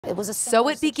So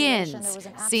it begins.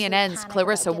 CNN's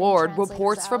Clarissa Ward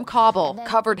reports from Kabul,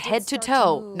 covered head to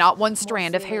toe, not one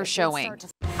strand of hair showing.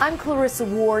 I'm Clarissa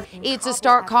Ward. It's a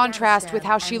stark contrast with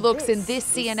how she looks in this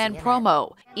CNN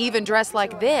promo. Even dressed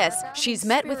like this, she's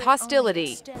met with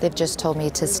hostility. They've just told me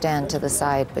to stand to the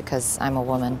side because I'm a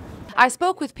woman. I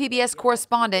spoke with PBS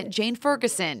correspondent Jane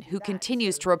Ferguson, who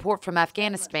continues to report from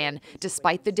Afghanistan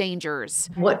despite the dangers.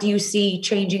 What do you see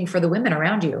changing for the women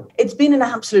around you? It's been an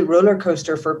absolute roller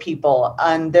coaster for people,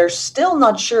 and they're still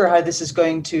not sure how this is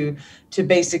going to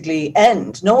basically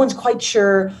end. No one's quite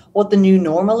sure what the new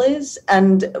normal is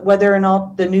and whether or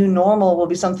not the new normal will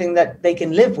be something that they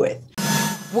can live with.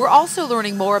 We're also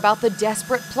learning more about the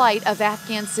desperate plight of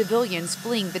Afghan civilians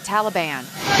fleeing the Taliban.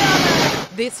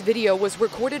 This video was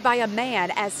recorded by a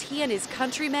man as he and his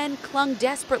countrymen clung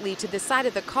desperately to the side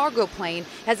of the cargo plane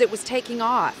as it was taking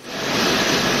off.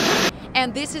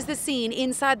 And this is the scene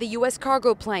inside the U.S.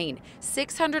 cargo plane.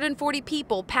 640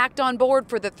 people packed on board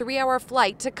for the 3-hour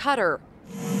flight to Qatar.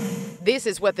 This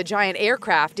is what the giant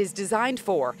aircraft is designed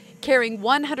for, carrying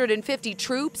 150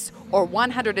 troops or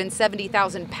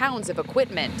 170,000 pounds of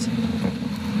equipment.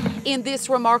 In this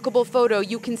remarkable photo,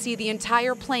 you can see the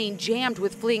entire plane jammed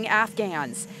with fleeing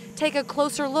Afghans. Take a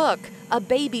closer look, a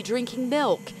baby drinking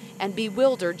milk, and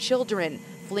bewildered children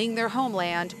fleeing their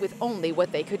homeland with only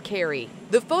what they could carry.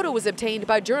 The photo was obtained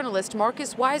by journalist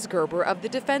Marcus Weisgerber of the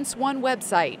Defense One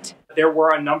website. There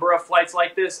were a number of flights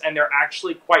like this, and there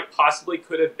actually quite possibly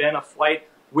could have been a flight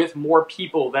with more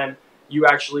people than you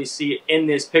actually see in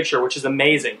this picture, which is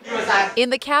amazing. In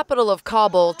the capital of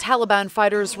Kabul, Taliban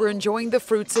fighters were enjoying the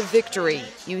fruits of victory,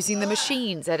 using the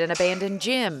machines at an abandoned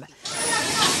gym,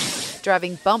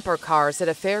 driving bumper cars at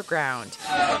a fairground,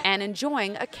 and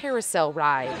enjoying a carousel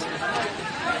ride.